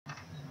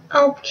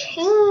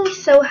Okay,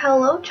 so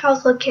hello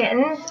Chocolate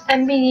Kittens,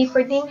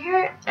 MBD14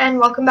 here, and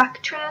welcome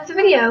back to another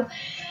video.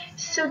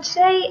 So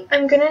today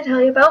I'm going to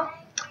tell you about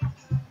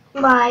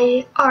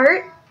my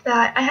art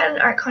that I had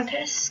an art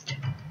contest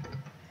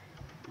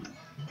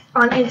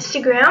on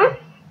Instagram.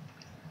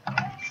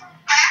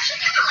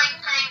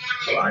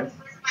 Hold on.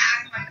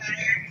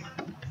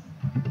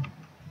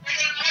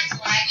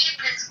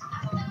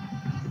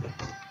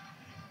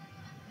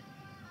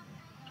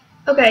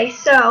 Okay,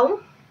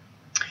 so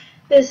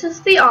this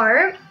is the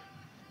art.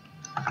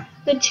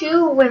 The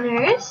two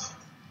winners.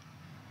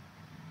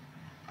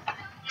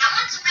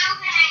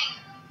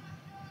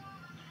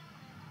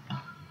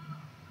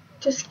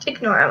 Just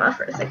ignore Emma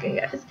for a second,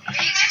 guys.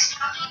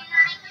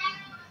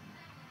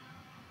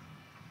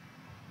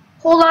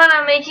 Hold on,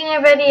 I'm making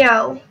a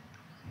video.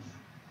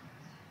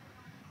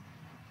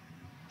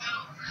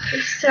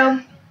 Okay,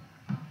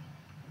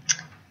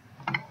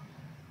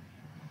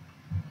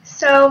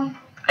 so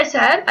I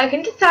said I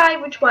can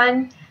decide which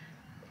one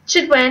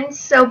should win,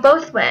 so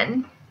both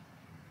win.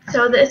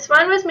 So this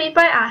one was made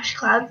by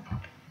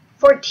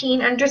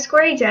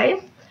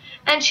AshCloud14_AJ,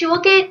 and she will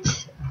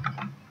get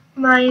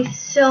my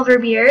silver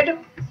beard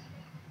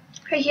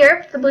right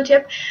here, the blue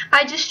tip.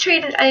 I just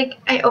traded, I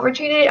over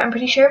traded it, I'm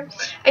pretty sure.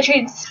 I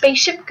traded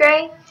Spaceship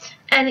Gray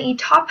and a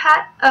top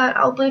hat,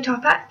 a blue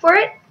top hat for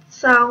it.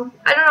 So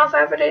I don't know if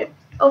I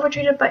over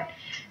traded, but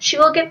she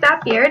will get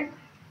that beard,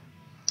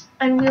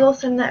 and we will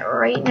send that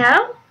right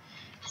now.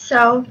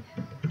 So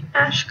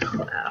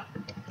AshCloud,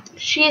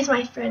 she is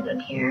my friend on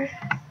here.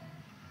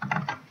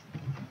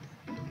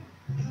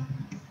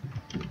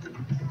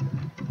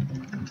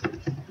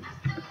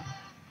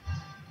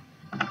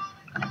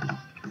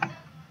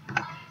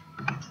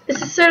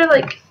 This is sort of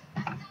like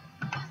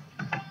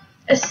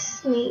a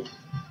sneak,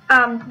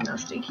 not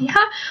sneaky,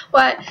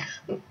 what?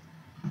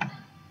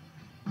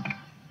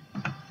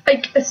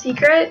 Like a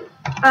secret,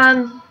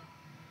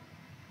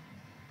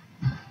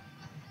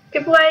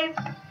 giveaway,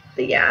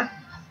 but yeah.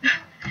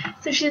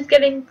 So she's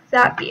getting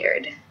that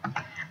beard.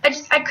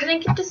 I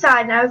couldn't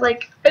decide, and I was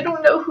like, I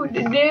don't know who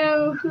to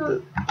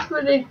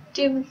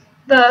do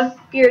the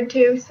beard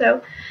to,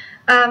 so,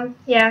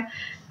 yeah.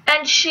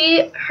 And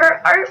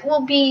her art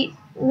will be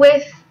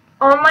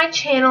on my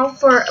channel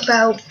for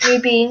about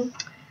maybe,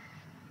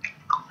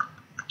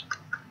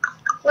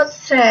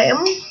 let's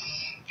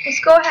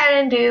go ahead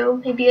and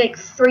do maybe like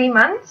 3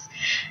 months,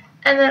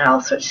 and then I'll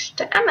switch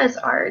to Emma's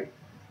art.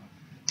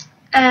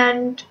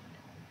 And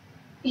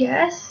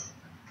yes,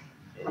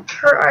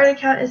 her art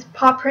account is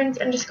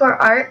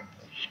pawprints_art,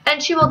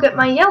 and she will get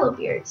my yellow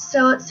beard.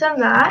 So let's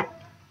send that.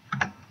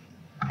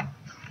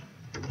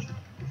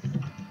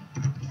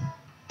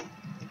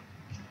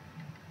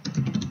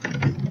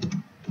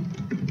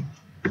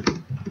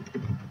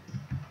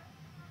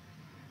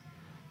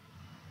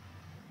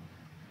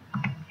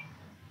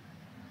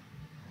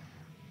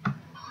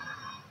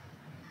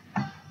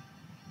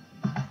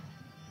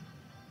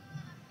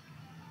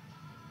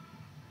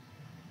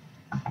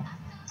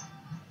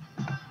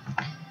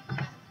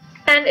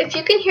 And if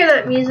you can hear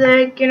that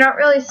music, you're not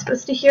really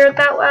supposed to hear it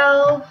that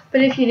well,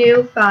 but if you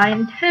do,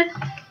 fine.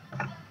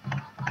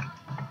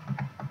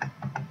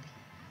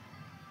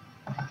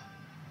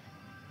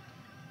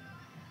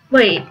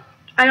 Wait,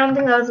 I don't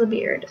think that was a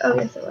beard. Oh,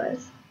 yes it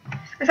was.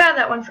 I've had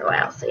that one for a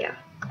while, so yeah.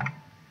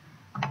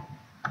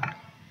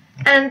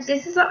 And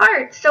this is the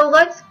art, so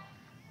let's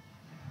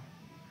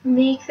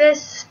make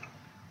this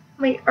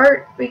my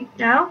art right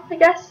now, I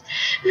guess.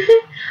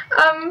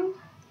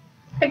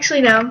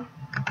 Actually no,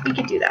 we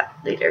could do that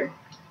later.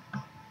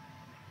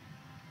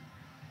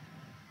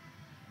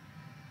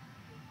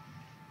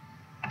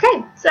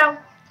 Okay, so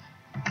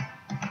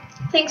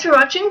thanks for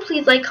watching.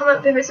 Please like,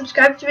 comment, favorite,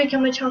 subscribe to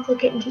become a Chocolate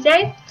Kitten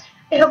today.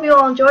 I hope you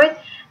all enjoyed,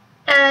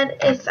 and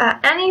if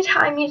at any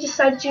time you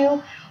decide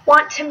you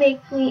want to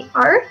make me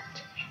art,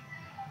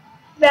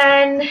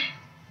 then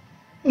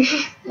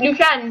you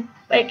can.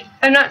 Like,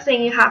 I'm not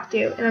saying you have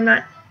to, and I'm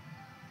not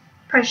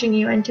pressuring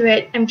you into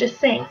it. I'm just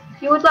saying,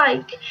 if you would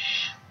like,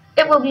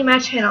 it will be my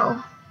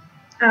channel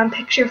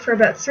picture for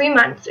about 3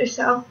 months or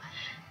so.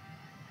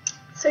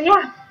 So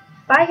yeah,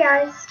 bye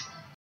guys.